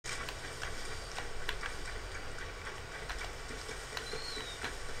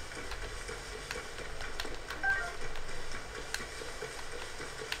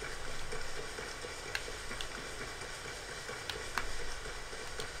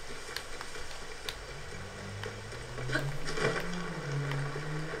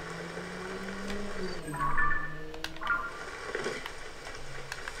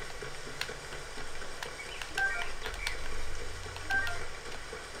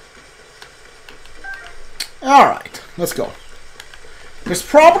Alright, let's go. There's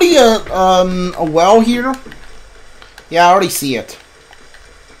probably a well here. Yeah, I already see it.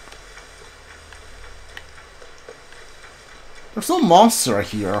 There's no monster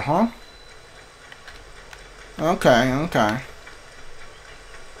here, huh? Okay, okay.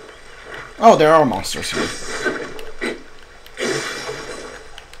 Oh, there are monsters here.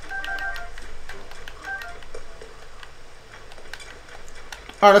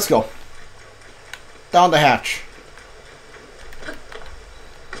 Alright, let's go. Down the hatch.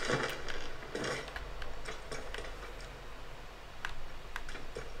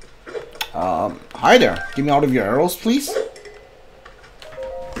 Hi there. Give me all of your arrows, please.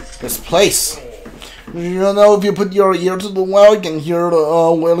 This place. You know, if you put your ear to the well, you can hear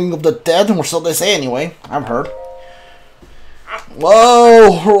the wailing of the dead, or so they say anyway. I've heard.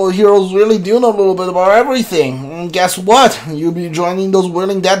 Whoa, heroes really do know a little bit about everything. And guess what? You'll be joining those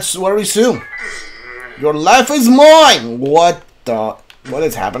wailing dead very soon. Your life is mine! What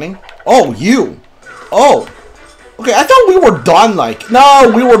is happening? Oh, you! Oh! Okay, I thought we were done, like...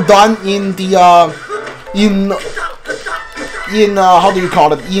 No, we were done in the, how do you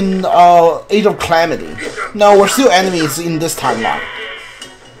call it? In, Age of Calamity. No, we're still enemies in this timeline.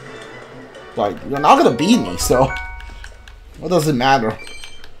 Like, you're not gonna beat me, so... What does it matter?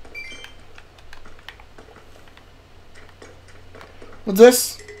 What's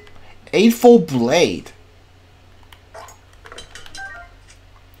this? Eightfold Blade.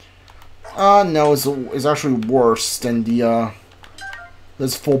 No, it's actually worse than the,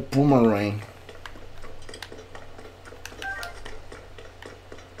 this full boomerang.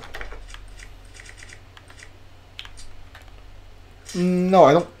 No,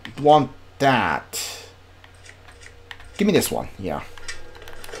 I don't want that. Give me this one, yeah.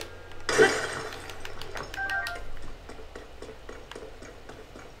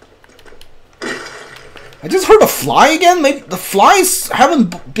 I just heard a fly again. Maybe the flies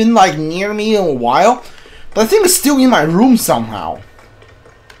haven't been like near me in a while, but I think it's still in my room somehow.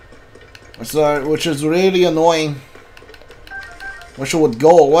 Which is really annoying. Wish it would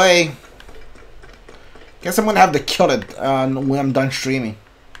go away. Guess I'm gonna have to kill it when I'm done streaming.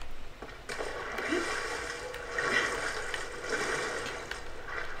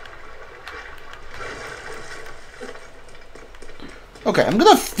 Okay, I'm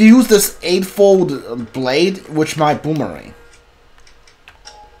gonna fuse this eightfold blade with my boomerang.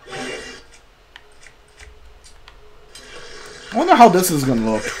 I wonder how this is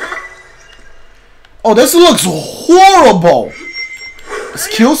gonna look. Oh, this looks horrible!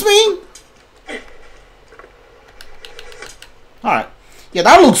 Excuse me? Alright. Yeah,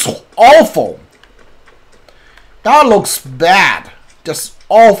 that looks awful. That looks bad. Just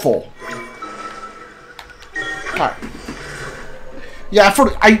awful. Alright. Yeah,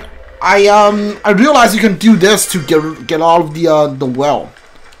 I realized you can do this to get out of the well.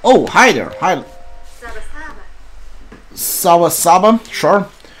 Oh, hi there. Hi. Saba, sure.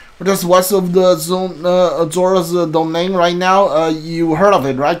 We're just west of the Zora's domain right now. You heard of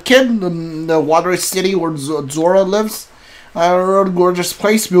it, right, kid? The watery city where Zora lives. A gorgeous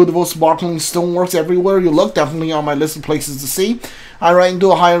place, beautiful sparkling stoneworks everywhere you look. Definitely on my list of places to see. I ran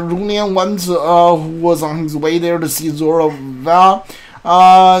into a Hyrulean once who was on his way there to see Zora Val.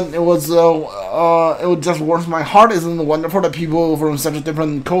 It was just warms my heart. Isn't it wonderful that people from such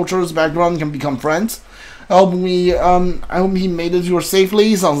different cultures, background can become friends? I hope he made it here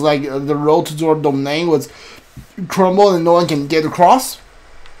safely. Sounds like the road to Zora domain was crumbled and no one can get across.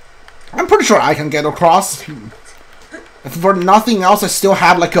 I'm pretty sure I can get across. If for nothing else, I still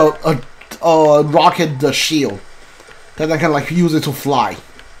have like a rocket shield that I can like use it to fly.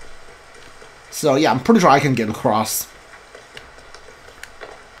 So yeah, I'm pretty sure I can get across.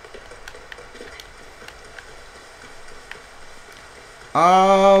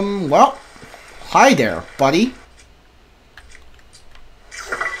 Well, hi there, buddy.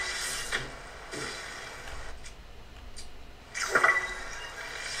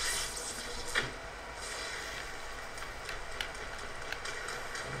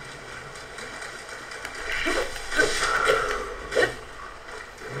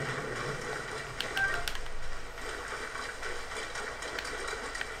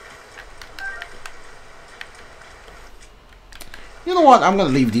 You know what? I'm gonna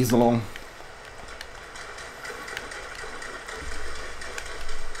leave these alone.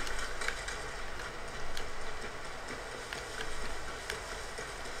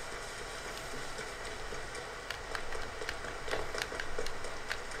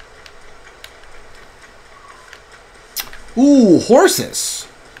 Ooh, horses.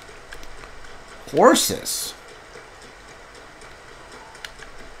 Horses.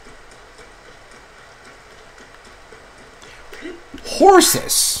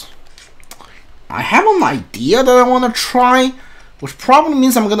 Horses. I have an idea that I want to try, which probably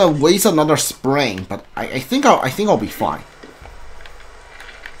means I'm gonna waste another spring, but I think I'll be fine.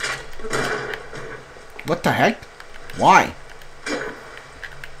 What the heck? Why?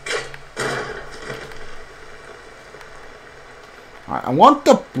 Alright, I want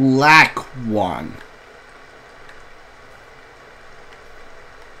the black one.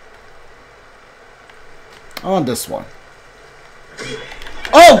 I want this one.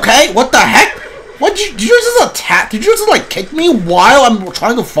 Okay, what the heck? What did you just attack? Did you just like kick me while I'm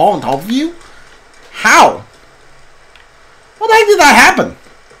trying to fall on top of you? How? What the heck did that happen?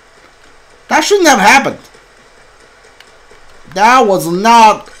 That shouldn't have happened. That was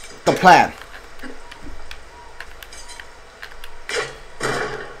not the plan.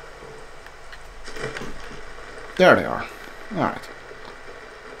 There they are. Alright.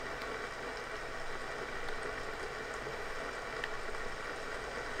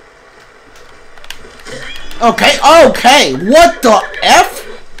 Okay, okay! What the F?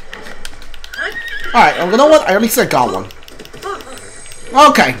 Alright, you know what? I at least got one.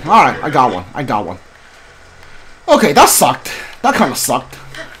 Okay, alright, I got one. I got one. Okay, that sucked. That kinda sucked.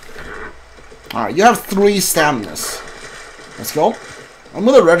 Alright, you have 3 staminas. Let's go. I'm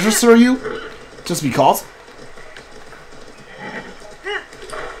gonna register you, just because.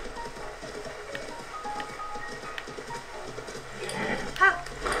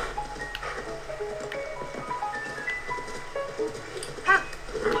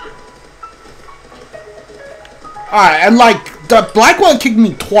 Alright, and like the black one kicked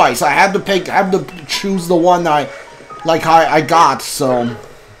me twice. I had to choose the one I got, so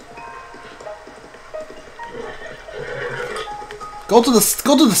go to the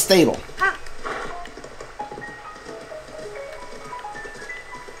stable.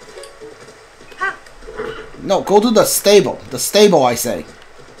 No, go to the stable. The stable, I say.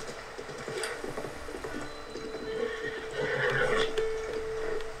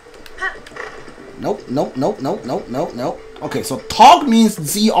 Nope, nope, nope, nope, nope, nope, nope. Okay, so talk means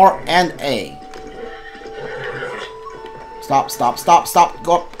Z-R-N-A. Stop, stop, stop, stop.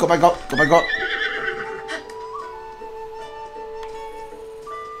 Go up, go back up, go back up.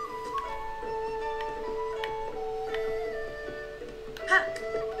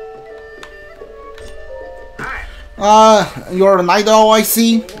 You're a night owl, I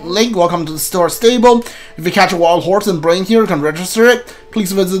see. Link, welcome to the store stable. If you catch a wild horse and brain here, you can register it.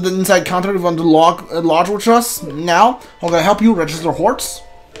 Please visit the inside counter if you want to lodge with us. Now, I'm gonna help you register horse.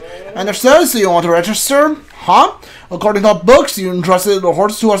 Understood? So you want to register? Huh? According to books, you entrusted the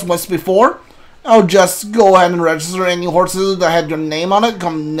horse to us once before. I'll just go ahead and register any horses that had your name on it.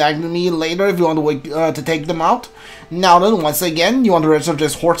 Come back to me later if you want to wait to take them out. Now then, once again, you want to register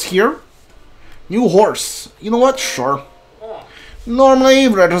this horse here. New horse. You know what? Sure. Normally,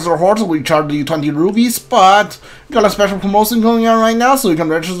 if you register a horse, we charge you 20 rupees, but we got a special promotion going on right now, so you can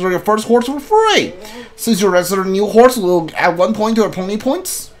register your first horse for free. Since you registered a new horse, we'll add 1 point to your pony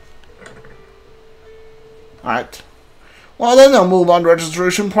points. Alright. Well then, I'll move on to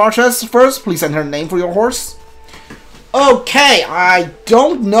registration process. First, please enter a name for your horse. Okay, I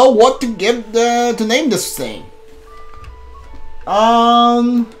don't know what to give to name this thing.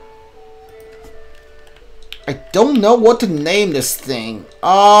 I don't know what to name this thing.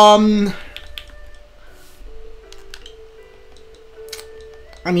 I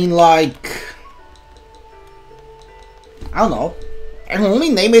mean, like, I don't know. I can only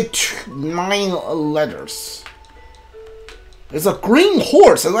name it 9 letters. It's a green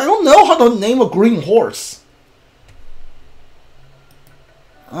horse, and I don't know how to name a green horse.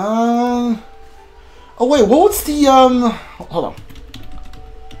 Oh wait, what was the hold on.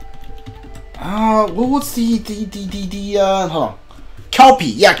 What was hold on. Kelpie,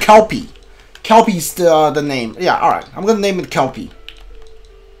 yeah, Kelpie. Kelpie's the name. Yeah, alright. I'm gonna name it Kelpie.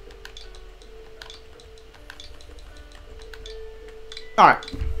 Alright.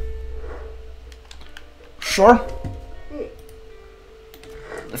 Sure.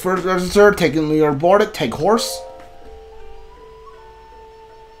 The first register, taking your boarded, take horse.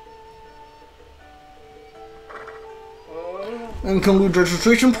 And conclude the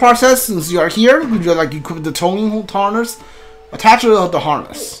registration process. Since you are here, would you like to equip the towing harness? Attach the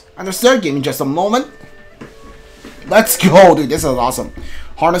harness. Understood? Give me just a moment. Let's go, dude. This is awesome.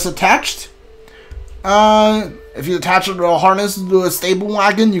 Harness attached. If you attach the harness to a stable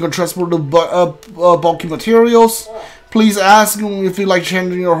wagon, you can transport the bulky materials. Please ask if you like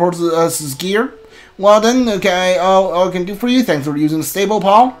changing your horse's gear. Well then, okay, all I can do for you. Thanks for using the stable,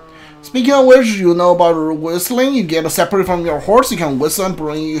 pal. Speaking of which, you know about whistling. You get a separate from your horse. You can whistle and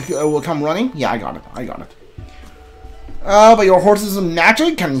bring will come running. Yeah, I got it. I got it. But your horse is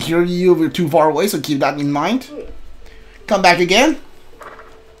magic, can hear you if you're too far away, so keep that in mind. Come back again.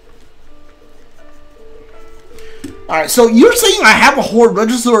 Alright, so you're saying I have a horse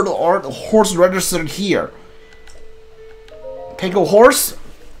registered or a horse registered here. Take a horse.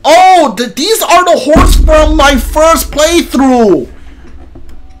 Oh, these are the horse from my first playthrough.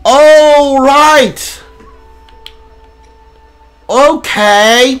 Oh, right.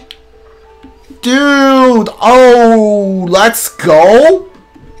 Okay. Dude, oh, let's go.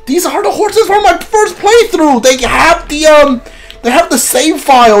 These are the horses from my first playthrough. They have the save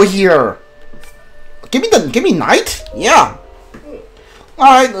file here. Give me Knight? Yeah.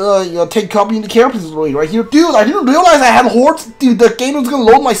 Alright, take copy into care facility right here. Dude, I didn't realize I had a horse. Dude, the game was gonna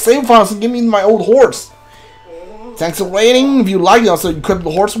load my save files and give me my old horse. Thanks for waiting. If you like, you also equip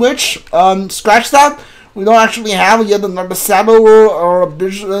the horse switch. Scratch that. We don't actually have yet another saddle or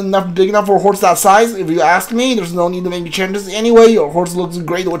big enough for a horse that size. If you ask me, there's no need to make changes anyway. Your horse looks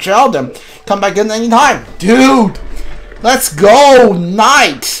great with child. Then come back in anytime. Dude, let's go,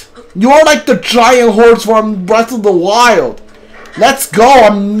 Knight. You're like the giant horse from Breath of the Wild. Let's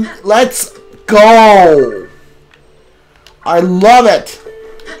go. Let's go. I love it.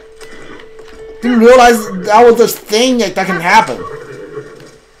 Didn't realize that was a thing that can happen.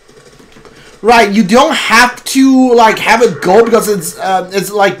 Right, you don't have to like have it go because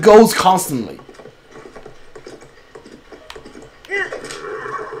it's like goes constantly.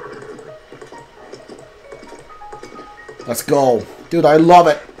 Let's go. Dude, I love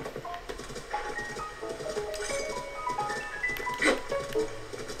it.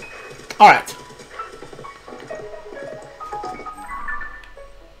 Alright.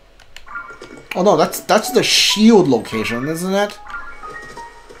 Oh no, that's the shield location, isn't it?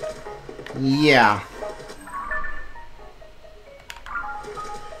 Yeah.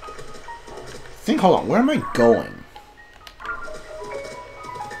 Hold on, where am I going?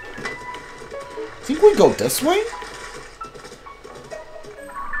 Think we go this way?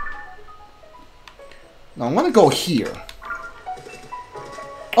 No, I'm gonna go here.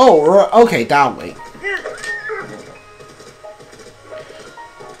 Oh, okay, that way.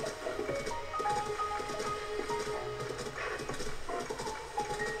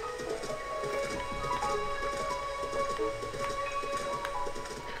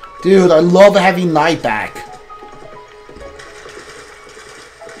 Dude, I love having Knight back.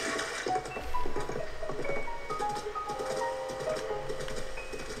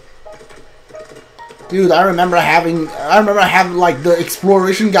 Dude, I remember having like the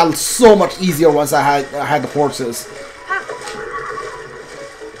exploration got so much easier once I had the horses.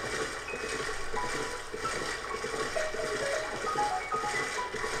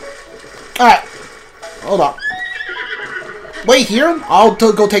 Alright. Hold on. Wait here. I'll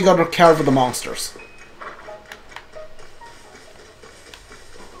go take care of the monsters.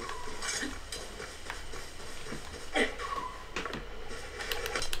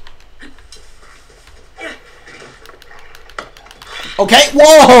 Okay.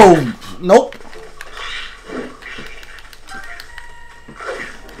 Whoa! Nope.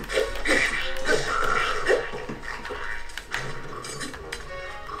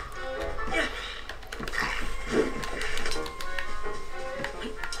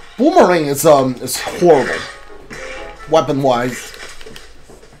 Boomerang is horrible, weapon-wise.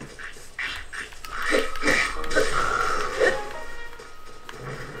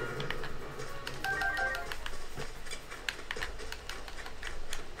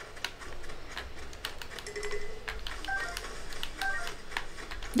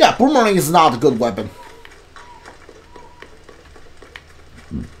 Yeah, boomerang is not a good weapon.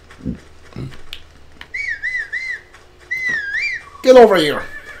 Get over here.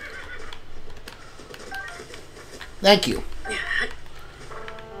 Thank you.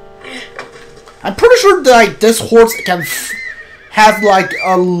 I'm pretty sure that like, this horse can have like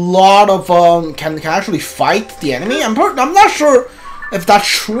a lot of can actually fight the enemy. I'm not sure if that's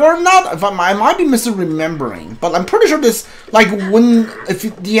true or not. If I might be misremembering, but I'm pretty sure this like if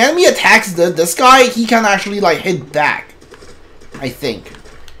the enemy attacks this guy, he can actually like hit back. I think.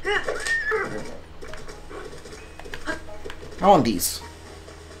 I want these.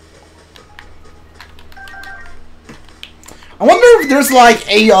 I wonder if there's like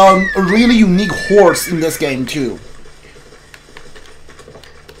a really unique horse in this game too.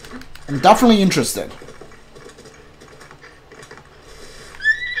 I'm definitely interested.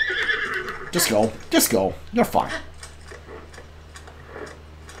 Just go. Just go. You're fine.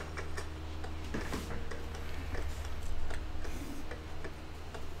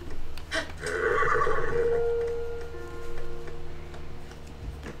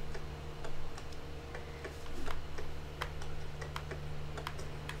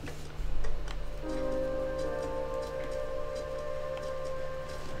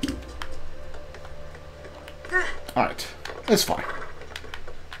 It's fine.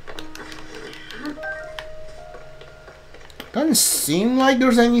 Doesn't seem like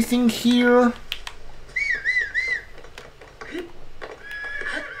there's anything here.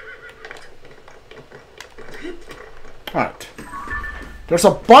 Alright. There's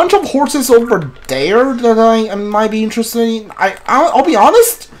a bunch of horses over there that I might be interested in. I'll be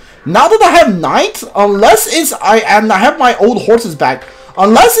honest. Now that I have Knight, unless it's I have my old horses back,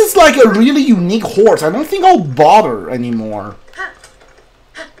 unless it's like a really unique horse, I don't think I'll bother anymore.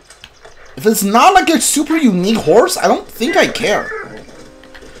 If it's not like a super unique horse, I don't think I care.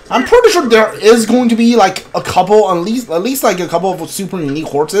 I'm pretty sure there is going to be like a couple, at least like a couple of super unique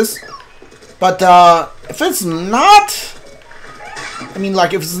horses. But if it's not, I mean,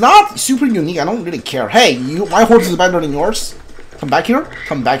 like if it's not super unique, I don't really care. Hey, my horse is better than yours. Come back here.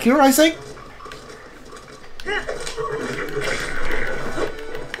 Come back here, I say.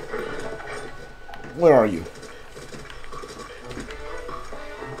 Where are you?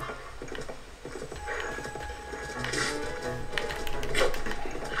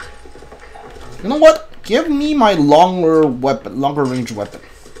 You know what? Give me my longer weapon, longer range weapon.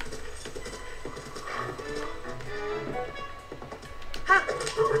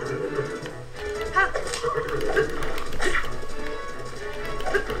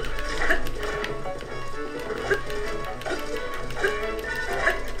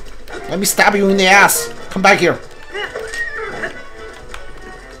 Let me stab you in the ass. Come back here.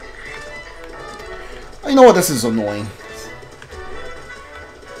 You know what? This is annoying.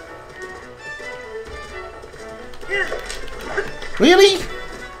 Really?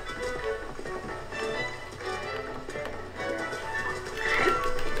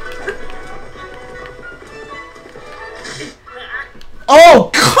 Oh,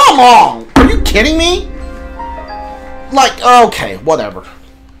 come on! Are you kidding me? Like, okay, whatever.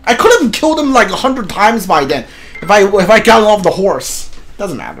 I could have killed him like 100 times by then if I got off the horse.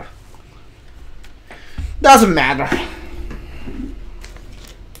 Doesn't matter. Doesn't matter.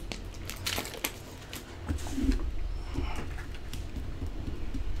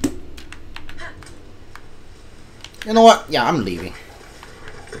 You know what? Yeah, I'm leaving.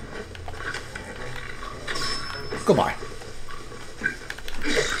 Goodbye.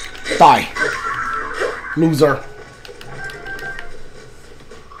 Die. Loser.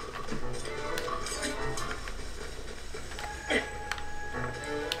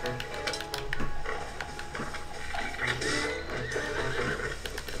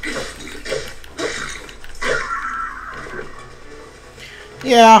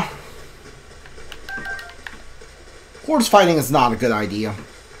 Yeah. Horse fighting is not a good idea.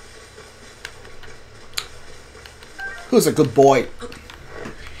 Who's a good boy?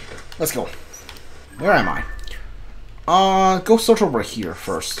 Let's go. Where am I? Go search over here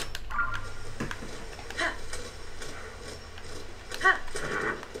first.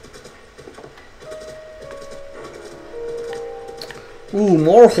 Ooh,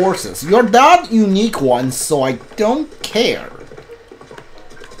 more horses. You're not unique ones, so I don't care.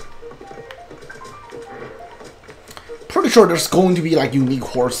 Pretty sure there's going to be like unique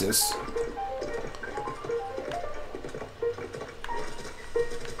horses.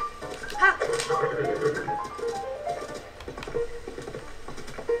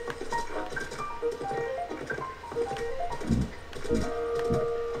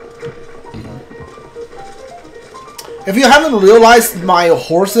 If you haven't realized my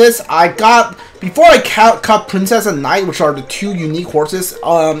horses, I got, before I cut Princess and Knight, which are the two unique horses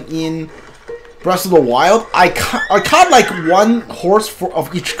in Breath of the Wild, I caught like one horse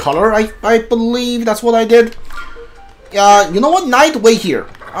of each color, I believe that's what I did. You know what, Knight, wait here.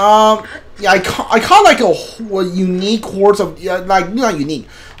 Yeah, I caught like a unique horse of, like, not unique.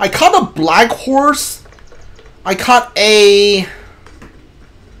 I caught a black horse. I caught a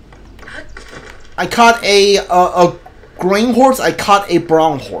green horse. I caught a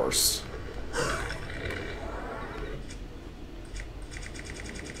brown horse.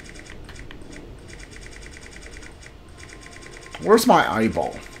 Where's my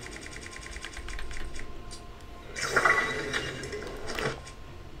eyeball?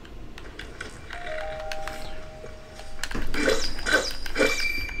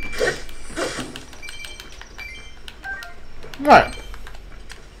 Alright.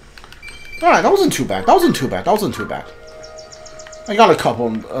 Alright, that wasn't too bad. That wasn't too bad. That wasn't too bad. I got a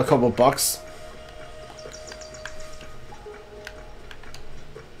couple bucks.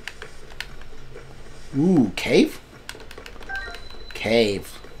 Ooh, cave?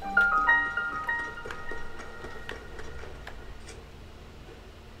 Cave.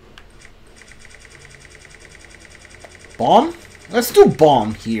 Bomb? Let's do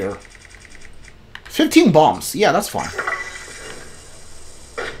bomb here. 15 bombs. Yeah, that's fine.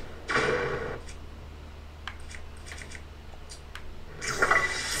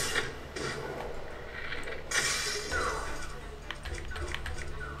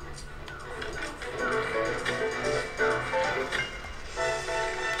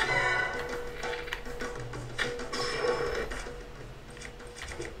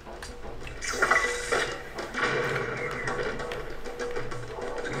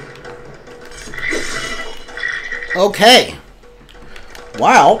 Okay.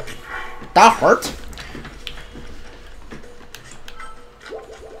 Wow. That hurt.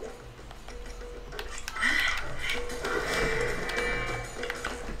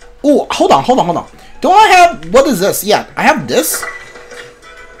 Oh, hold on. Don't I have... What is this? Yeah, I have this.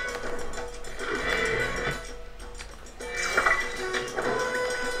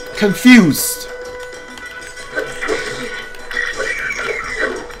 Confused.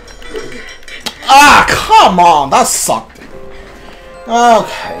 Ah, come on. That sucked.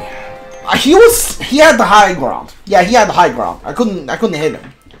 Okay. He had the high ground. Yeah, he had the high ground. I couldn't hit him.